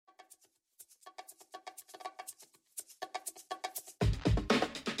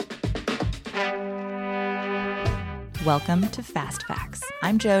Welcome to Fast Facts.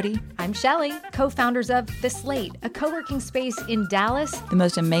 I'm Jody. I'm Shelly, co-founders of The Slate, a co-working space in Dallas. The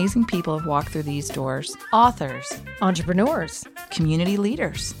most amazing people have walked through these doors. Authors, Entrepreneurs, community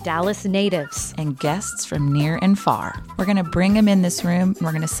leaders, Dallas natives, and guests from near and far. We're going to bring them in this room, and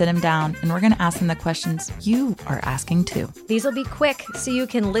we're going to sit them down, and we're going to ask them the questions you are asking too. These will be quick, so you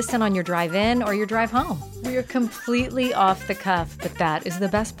can listen on your drive in or your drive home. We are completely off the cuff, but that is the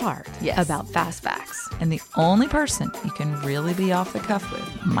best part about Fast Facts. And the only person you can really be off the cuff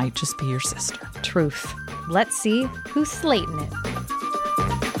with might just be your sister. Truth. Let's see who's slating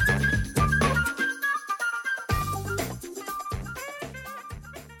it.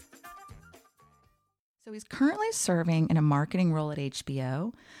 So he's currently serving in a marketing role at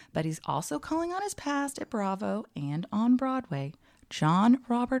HBO, but he's also calling on his past at Bravo and on Broadway. John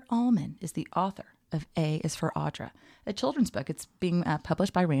Robert Allman is the author of A is for Audra, a children's book. It's being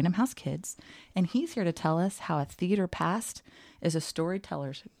published by Random House Kids, and he's here to tell us how a theater past is a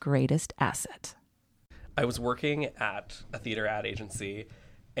storyteller's greatest asset. I was working at a theater ad agency,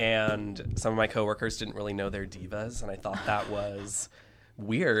 and some of my coworkers didn't really know their divas, and I thought that was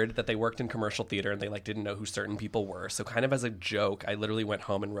weird that they worked in commercial theater and they didn't know who certain people were. So kind of as a joke, I literally went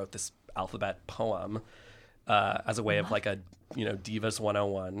home and wrote this alphabet poem as a way of a Divas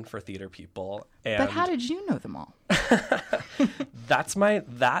 101 for theater people. And but how did you know them all?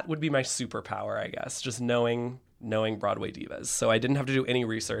 that would be my superpower, I guess, just knowing Broadway divas. So I didn't have to do any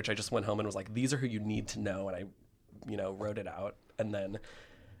research. I just went home and was like, these are who you need to know. And I, wrote it out. And then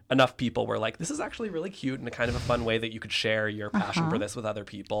enough people were like, this is actually really cute and a kind of a fun way that you could share your passion for this with other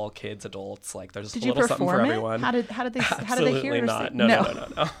people, kids, adults. There's just a little something for everyone. How did they hear it? Not.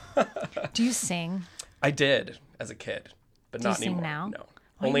 No. Do you sing? I did as a kid, but not anymore. Do you sing now? No.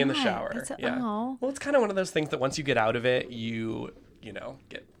 Only in the shower. Oh. Well, it's kind of one of those things that once you get out of it, you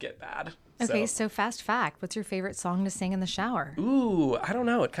get bad. Okay, so fast fact. What's your favorite song to sing in the shower? Ooh, I don't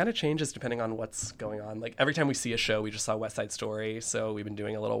know. It kind of changes depending on what's going on. Every time we see a show, we just saw West Side Story, so we've been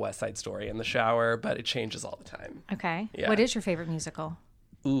doing a little West Side Story in the shower, but it changes all the time. Okay. Yeah. What is your favorite musical?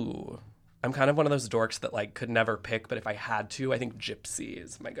 Ooh, I'm kind of one of those dorks that could never pick, but if I had to, I think Gypsy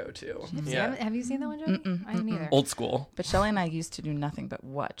is my go-to. Gypsy? Yeah. Have you seen that one, Jody? I didn't either. Old school. But Shelly and I used to do nothing but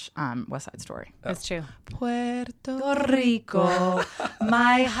watch West Side Story. That's true. Puerto Rico,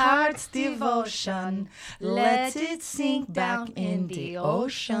 my heart's devotion, let it sink back in the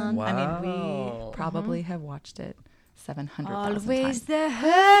ocean. Wow. I mean, we probably have watched it 700,000 times. Always the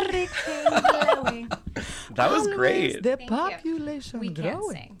hurricane blowing. That was great. The Thank population We growing.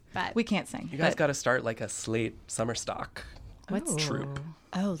 can't sing, but We can't sing. You guys got to start a Slate summer stock what's troupe.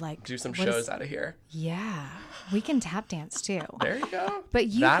 Do some shows out of here. Yeah, we can tap dance too. There you go. But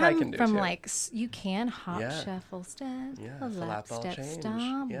you that I come can do from too. you can hop, Yeah. shuffle, step, Yeah, a lap, flap, ball step, change.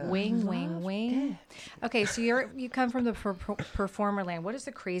 stomp, Yeah. wing. Okay, so you come from the performer land. What is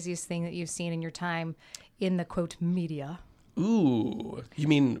the craziest thing that you've seen in your time in the quote media? Ooh, you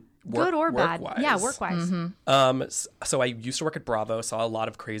mean Good or bad? work-wise? Yeah, work-wise. So I used to work at Bravo, saw a lot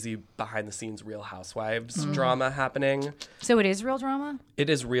of crazy behind-the-scenes Real Housewives drama happening. So it is real drama? It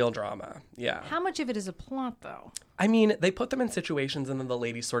is real drama, yeah. How much of it is a plot, though? I mean, they put them in situations and then the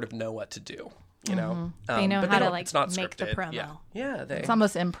ladies sort of know what to do, you know? They know but how to, don't- it's not make the scripted. promo. Yeah, It's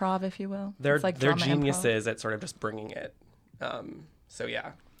almost improv, if you will. they're It's like they're drama geniuses at sort of just bringing it. So yeah,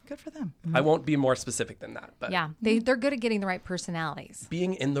 improv. Good for them. I won't be more specific than that, but Yeah, they're good at getting the right personalities.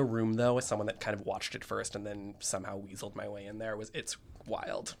 being in the room though as someone that kind of watched it first and then somehow weaseled my way in there it's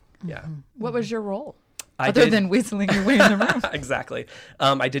wild. Yeah. What was your role? I Other did- than whistling your way in the room. Exactly.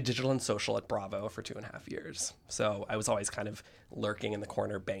 I did digital and social at Bravo for 2.5 years. So I was always kind of lurking in the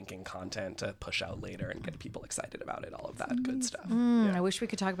corner, banking content to push out later and get people excited about it, all of that good stuff. Yeah. I wish we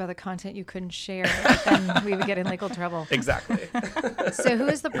could talk about the content you couldn't share. But then we would get in legal trouble. Exactly. So who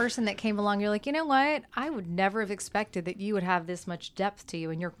is the person that came along? You're like, you know what? I would never have expected that you would have this much depth to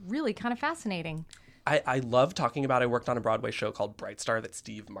you. And you're really kind of fascinating. I love talking about, I worked on a Broadway show called Bright Star that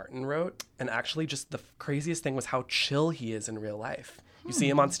Steve Martin wrote. And actually just the craziest thing was how chill he is in real life. You see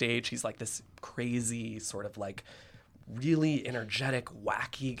him on stage, he's this crazy sort of really energetic,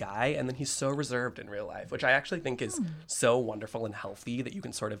 wacky guy. And then he's so reserved in real life, which I actually think is so wonderful and healthy that you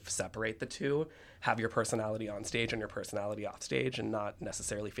can sort of separate the two, have your personality on stage and your personality off stage and not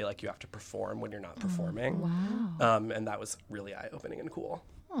necessarily feel like you have to perform when you're not performing. Wow. And that was really eye-opening and cool.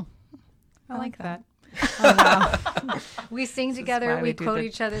 I like that. Oh, wow. We sing together. why We we do quote the-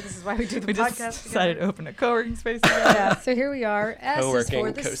 each other. This is why we do the We podcast just together. decided to open a co-working space together. Yeah. So here we are. S is Co-working,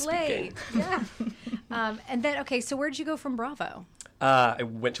 for the co-speaking. slate. Yeah. And then, okay, so where'd you go from Bravo? I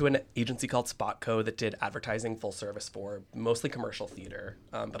went to an agency called Spotco that did advertising full service for mostly commercial theater,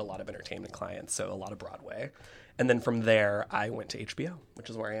 but a lot of entertainment clients, so a lot of Broadway. And then from there, I went to HBO, which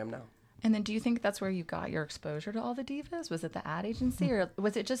is where I am now. And then do you think that's where you got your exposure to all the divas? Was it the ad agency, or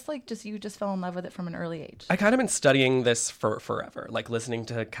was it just you just fell in love with it from an early age? I kind of been studying this for forever, like listening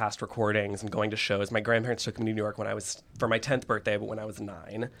to cast recordings and going to shows. My grandparents took me to New York for my 10th birthday, but when I was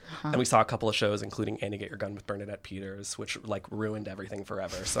 9. And we saw a couple of shows, including Annie Get Your Gun with Bernadette Peters, which like ruined everything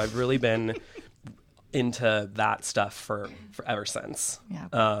forever. So I've really been into that stuff for ever since.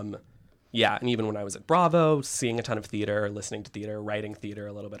 Yeah. Yeah, and even when I was at Bravo, seeing a ton of theater, listening to theater, writing theater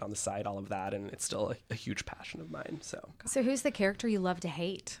a little bit on the side, all of that, and it's still a huge passion of mine. So who's the character you love to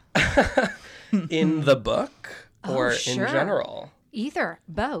hate? In the book or sure. in general? Either,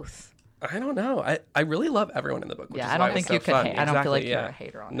 both. I don't know. I really love everyone in the book. Which is I don't why think it's so you could fun. hate. I don't feel like Exactly, you're a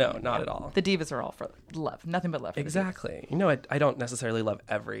hater on No, it. not at all. The divas are all for love. Nothing but love for Exactly. You know, I don't necessarily love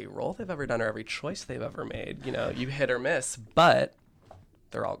every role they've ever done or every choice they've ever made. You know, you hit or miss, but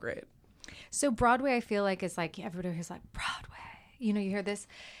they're all great. So Broadway, I feel like, is like everybody who's like, Broadway. You know, you hear this.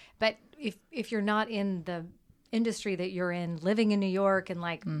 But if you're not in the industry that you're in, living in New York and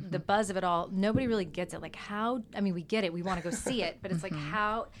like the buzz of it all, nobody really gets it. Like how, I mean, we get it. We want to go see it. But it's like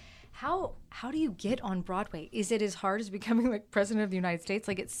how do you get on Broadway? Is it as hard as becoming like president of the United States?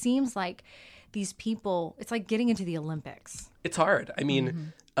 Like it seems like these people, it's like getting into the Olympics. It's hard. I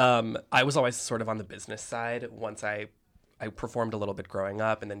mean, I was always sort of on the business side once I performed a little bit growing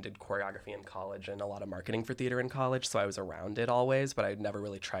up and then did choreography in college and a lot of marketing for theater in college. So I was around it always, but I never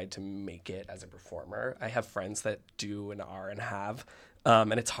really tried to make it as a performer. I have friends that do and are and have,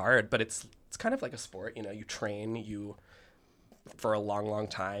 and it's hard, but it's kind of like a sport. You know, you train, for a long, long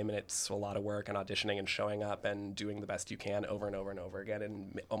time, and it's a lot of work and auditioning and showing up and doing the best you can over and over and over again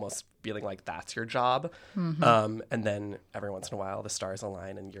and almost feeling like that's your job. And then every once in a while the stars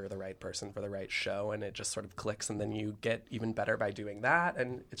align and you're the right person for the right show and it just sort of clicks and then you get even better by doing that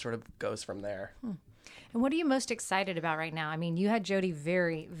and it sort of goes from there. And what are you most excited about right now? I mean, you had Jody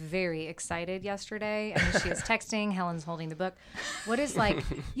very, very excited yesterday. I mean, she was texting. Helen's holding the book. What is like,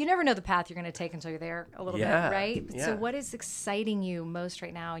 you never know the path you're going to take until you're there a little bit, right? Yeah. So what is exciting you most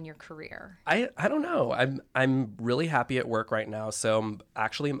right now in your career? I don't know. I'm really happy at work right now. So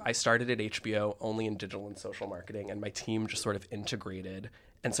actually, I started at HBO only in digital and social marketing, and my team just sort of integrated.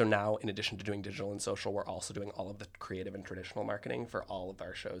 And so now, in addition to doing digital and social, we're also doing all of the creative and traditional marketing for all of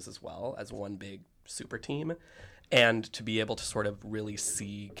our shows as well as one big super team. And to be able to sort of really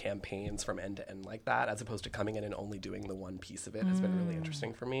see campaigns from end to end like that, as opposed to coming in and only doing the one piece of it, has been really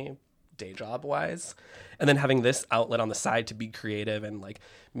interesting for me, day job wise. And then having this outlet on the side to be creative and like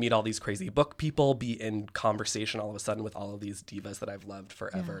meet all these crazy book people, be in conversation all of a sudden with all of these divas that I've loved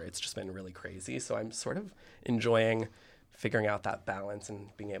forever. Yeah. It's just been really crazy. So I'm sort of enjoying figuring out that balance and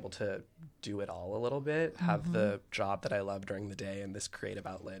being able to do it all a little bit, have the job that I love during the day and this creative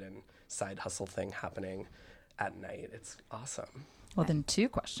outlet and side hustle thing happening at night. It's awesome. Well, then 2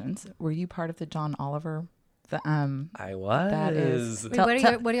 questions. Were you part of the John Oliver? I was. That is. Wait, what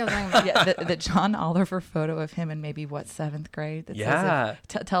are you talking about? Yeah, the John Oliver photo of him in maybe 7th grade. That says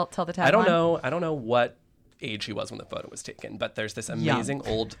tell the tagline. I don't know what age he was when the photo was taken, but there's this amazing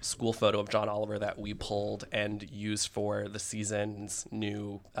old school photo of John Oliver that we pulled and used for the season's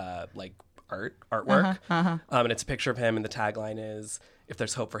new artwork. And it's a picture of him, and the tagline is, "If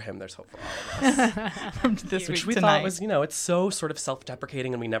there's hope for him, there's hope for all of us." From this Which week we tonight. thought was, it's so sort of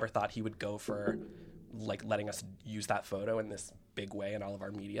self-deprecating, and we never thought he would go for like letting us use that photo in this big way in all of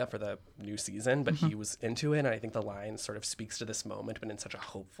our media for the new season, but he was into it, and I think the line sort of speaks to this moment, but in such a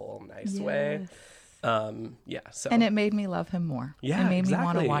hopeful, nice way. So and it made me love him more. Yeah, it made me want to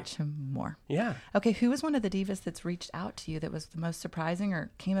exactly. watch him more. Yeah. Okay, who was one of the divas that's reached out to you that was the most surprising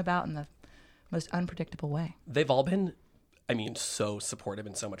or came about in the most unpredictable way? They've all been, so supportive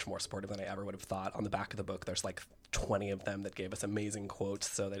and so much more supportive than I ever would have thought. On the back of the book, there's like 20 of them that gave us amazing quotes,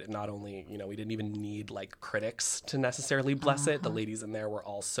 so that it not only, we didn't even need like critics to necessarily bless it. The ladies in there were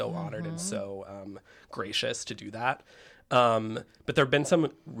all so honored and so gracious to do that. But there have been some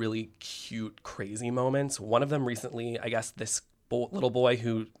really cute, crazy moments. One of them recently, I guess this little boy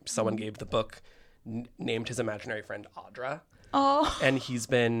who someone gave the book named his imaginary friend Audra. Oh. And he's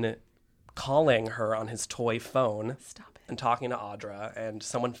been calling her on his toy phone. Stop it. and talking to Audra, and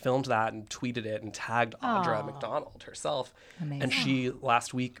someone filmed that and tweeted it and tagged Audra Aw. McDonald herself. Amazing. And she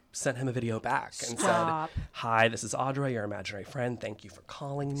last week sent him a video back and Stop. said, "Hi, this is Audra, your imaginary friend. Thank you for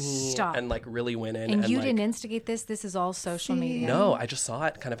calling me." Stop. And like really went in. And you like, didn't instigate this? This is all social media. No, I just saw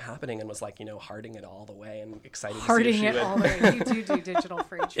it kind of happening and was like, hearting it all the way and excited Hearting to see if it she all would, the way. You do digital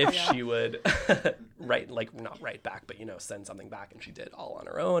for each if video. she would not write back, but send something back. And she did all on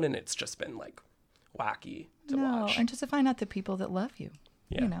her own, and it's just been like wacky to watch. And just to find out the people that love you.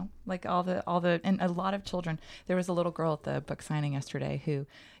 Yeah. Like all the and a lot of children. There was a little girl at the book signing yesterday who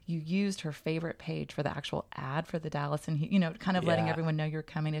you used her favorite page for the actual ad for the Dallas, and kind of letting Yeah. everyone know you're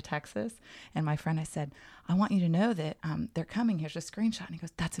coming to Texas. And my friend, I said, I want you to know that they're coming. Here's a screenshot. And he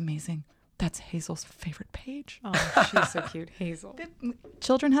goes, that's amazing. That's Hazel's favorite page. Oh, she's so cute, Hazel.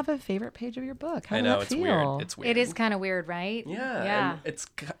 Children have a favorite page of your book. How I does know, that it's feel? weird. It's weird. It is kind of weird, right? Yeah. Yeah. And it's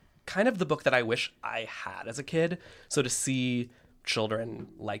kind of the book that I wish I had as a kid. So to see children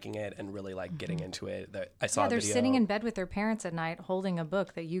liking it and really like getting into it, that I saw Yeah, a they're video. sitting in bed with their parents at night holding a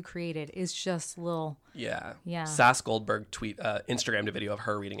book that you created is just little. Yeah. Yeah. Sass Goldberg Instagrammed a video of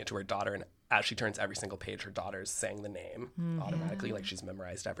her reading it to her daughter, and as she turns every single page, her daughter's saying the name automatically, like she's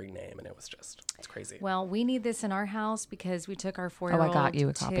memorized every name, and it's crazy. Well, we need this in our house because we took our 4-year-old got you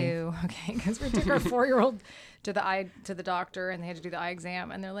a copy. because we took our 4-year-old to the doctor, and they had to do the eye exam,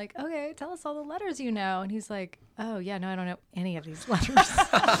 and they're like, okay, tell us all the letters you know. And he's like, oh yeah, no, I don't know any of these letters.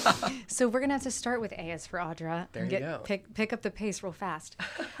 So we're gonna have to start with A is for Audra There and you go. pick up the pace real fast.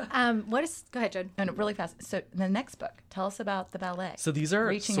 Go ahead, Judd. And really fast. So the next book, tell us about the ballet. So these are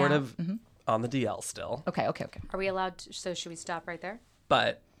Reaching sort out. of on the DL still, Okay. Are we allowed to, so should we stop right there?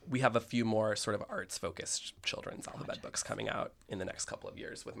 but we have a few more sort of arts-focused children's alphabet books coming out in the next couple of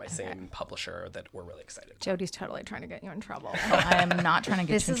years with my same publisher that we're really excited about. Jody's totally trying to get you in trouble. I am not trying to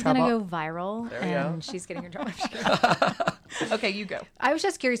get This you in is trouble. going to go viral, There we and go. she's getting in trouble. I'm just kidding. Okay, you go. I was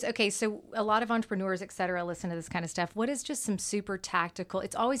just curious. Okay, so a lot of entrepreneurs, et cetera, listen to this kind of stuff. What is just some super tactical?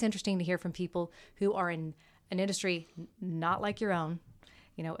 It's always interesting to hear from people who are in an industry not like your own.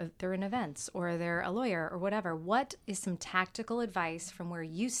 If they're in events or they're a lawyer or whatever. What is some tactical advice from where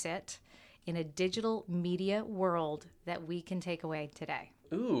you sit in a digital media world that we can take away today?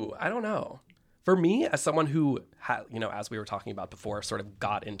 Ooh, I don't know. For me, as someone who, as we were talking about before, sort of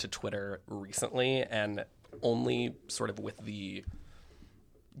got into Twitter recently and only sort of with the,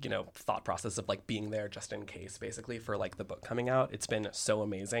 thought process of like being there just in case, basically, for like the book coming out, it's been so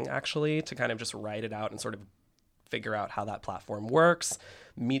amazing actually to kind of just write it out and sort of figure out how that platform works,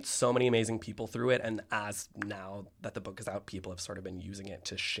 meet so many amazing people through it. And as now that the book is out, people have sort of been using it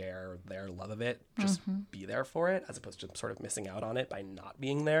to share their love of it, just be there for it, as opposed to sort of missing out on it by not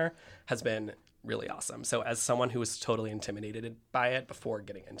being there, has been really awesome. So as someone who was totally intimidated by it before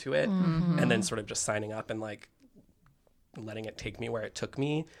getting into it, and then sort of just signing up and like letting it take me where it took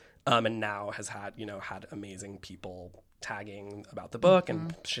me, and now has had, had amazing people tagging about the book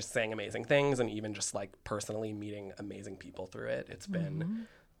and just saying amazing things, and even just like personally meeting amazing people through it. It's been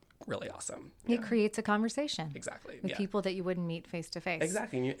really awesome. It creates a conversation Exactly. with Yeah. people that you wouldn't meet face to face.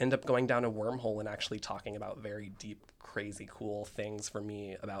 Exactly. And you end up going down a wormhole and actually talking about very deep, crazy, cool things for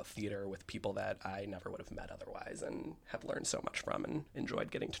me about theater with people that I never would have met otherwise and have learned so much from and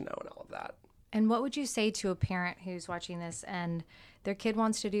enjoyed getting to know and all of that. And what would you say to a parent who's watching this and their kid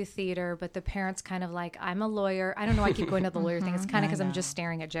wants to do theater, but the parent's kind of like, I'm a lawyer. I don't know. I keep going to the lawyer thing. It's kind of because I'm just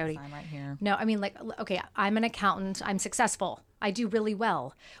staring at Jody. I'm right here. No, I mean, like, okay, I'm an accountant. I'm successful. I do really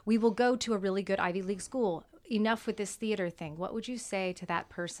well. We will go to a really good Ivy League school. Enough with this theater thing. What would you say to that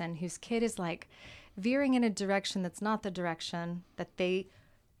person whose kid is like veering in a direction that's not the direction that they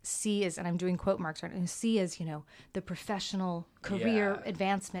see as, and I'm doing quote marks right now, see as, the professional career Yeah.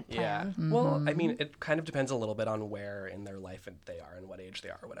 advancement plan. Yeah. Well, I mean, it kind of depends a little bit on where in their life they are and what age they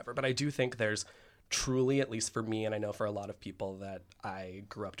are or whatever. But I do think there's truly, at least for me, and I know for a lot of people that I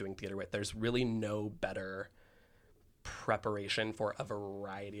grew up doing theater with, there's really no better preparation for a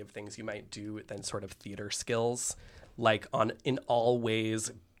variety of things you might do than sort of theater skills. Like in all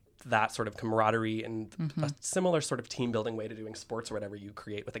ways, that sort of camaraderie and a similar sort of team building way to doing sports or whatever you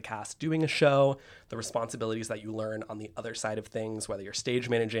create with a cast doing a show, the responsibilities that you learn on the other side of things, whether you're stage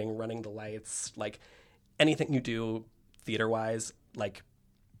managing, running the lights, like anything you do theater wise, like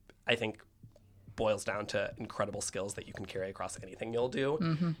I think boils down to incredible skills that you can carry across anything you'll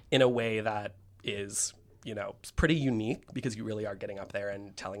do in a way that is, pretty unique because you really are getting up there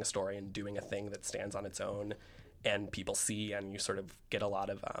and telling a story and doing a thing that stands on its own and people see, and you sort of get a lot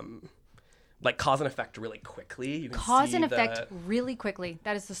of like cause and effect really quickly. You can Cause see and effect really quickly.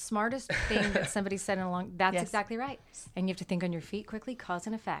 That is the smartest thing that somebody said in a long. That's Yes. exactly right. And you have to think on your feet quickly. Cause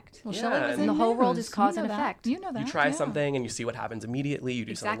and effect. Well, Yeah, Shelley was and in the whole world news. is cause You know and that. effect. You know that. You try yeah. something and you see what happens immediately. You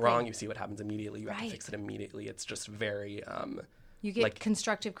do something Exactly. wrong, you see what happens immediately. You have Right. to fix it immediately. It's just very You get like-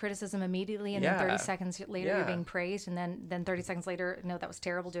 constructive criticism immediately, and Yeah. then 30 seconds later you're Yeah. being praised, and then 30 seconds later, no, that was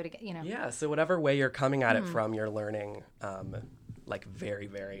terrible. Do it again. You know. yeah. So whatever way you're coming at it Hmm. from, you're learning like very,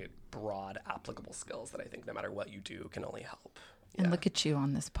 very broad applicable skills that I think no matter what you do can only help. And look at you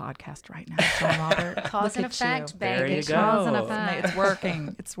on this podcast right now, John Robert. Cause and Look at effect, you. baby. There you Cause and go. effect. It's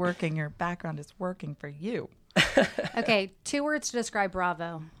working. It's working. Your background is working for you. Okay, 2 words to describe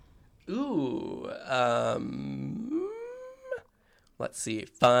Bravo. Ooh. Let's see.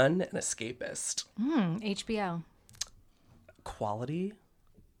 Fun and escapist. HBO. Quality.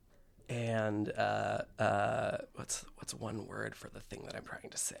 And what's one word for the thing that I'm trying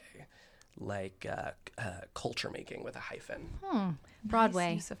to say? Like culture making with a hyphen. Broadway.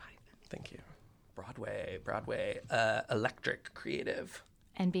 Nice use of hyphen. Thank you. Broadway. Electric, creative.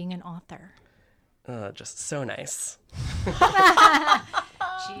 And being an author. Just so nice.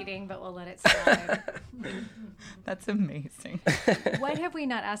 Cheating, but we'll let it slide. That's amazing. What have we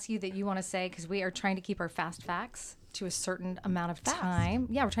not asked you that you want to say? Because we are trying to keep our fast facts to a certain amount of time.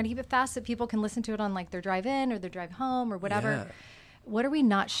 Yeah, we're trying to keep it fast so people can listen to it on like their drive in or their drive home or whatever. Yeah. What are we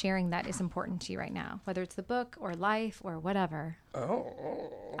not sharing that is important to you right now? Whether it's the book or life or whatever.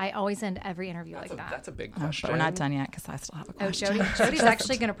 Oh, I always end every interview like that. that's a big But question. we're not done yet because I still have a Oh, question. Jody's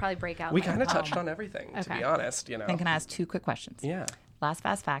actually going to probably break out. We like, kind of oh. touched on everything, to Okay. be honest. You know. And can I ask 2 quick questions? Yeah. Last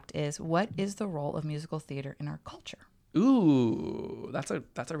fast fact is, what is the role of musical theater in our culture? Ooh, that's a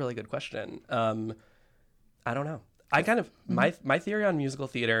really good question. I don't know. I kind of my theory on musical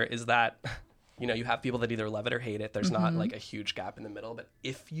theater is that you have people that either love it or hate it. There's not like a huge gap in the middle, but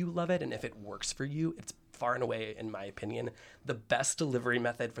if you love it and if it works for you, it's far and away, in my opinion, the best delivery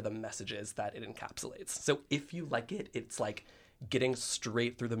method for the messages that it encapsulates. So if you like it, it's like getting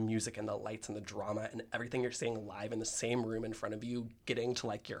straight through the music and the lights and the drama and everything you're seeing live in the same room in front of you, getting to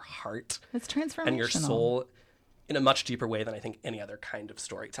like your heart It's transformational. and your soul in a much deeper way than I think any other kind of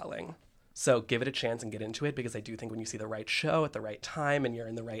storytelling. So give it a chance and get into it, because I do think when you see the right show at the right time and you're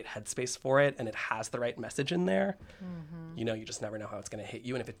in the right headspace for it and it has the right message in there, you just never know how it's going to hit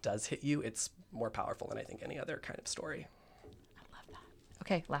you. And if it does hit you, it's more powerful than I think any other kind of story.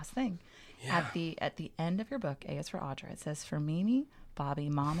 Okay, last thing. Yeah. At the end of your book, A is for Audra, it says, for Mimi, Bobby,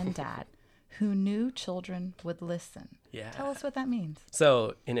 Mom, and Dad, who knew children would listen. Yeah. Tell us what that means.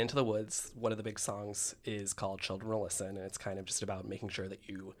 So in Into the Woods, one of the big songs is called Children Will Listen. And it's kind of just about making sure that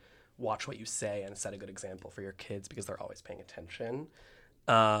you watch what you say and set a good example for your kids, because they're always paying attention.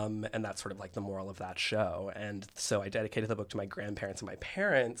 And that's sort of like the moral of that show. And so I dedicated the book to my grandparents and my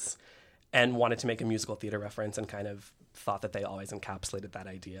parents and wanted to make a musical theater reference, and kind of thought that they always encapsulated that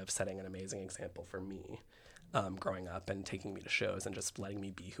idea of setting an amazing example for me growing up and taking me to shows and just letting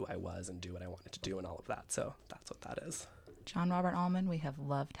me be who I was and do what I wanted to do and all of that. So that's what that is. John Robert Allman, we have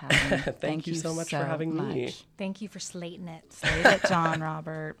loved having you. Thank you so much for having me. much. Thank you for slating it. Slate it, John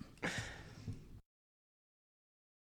Robert.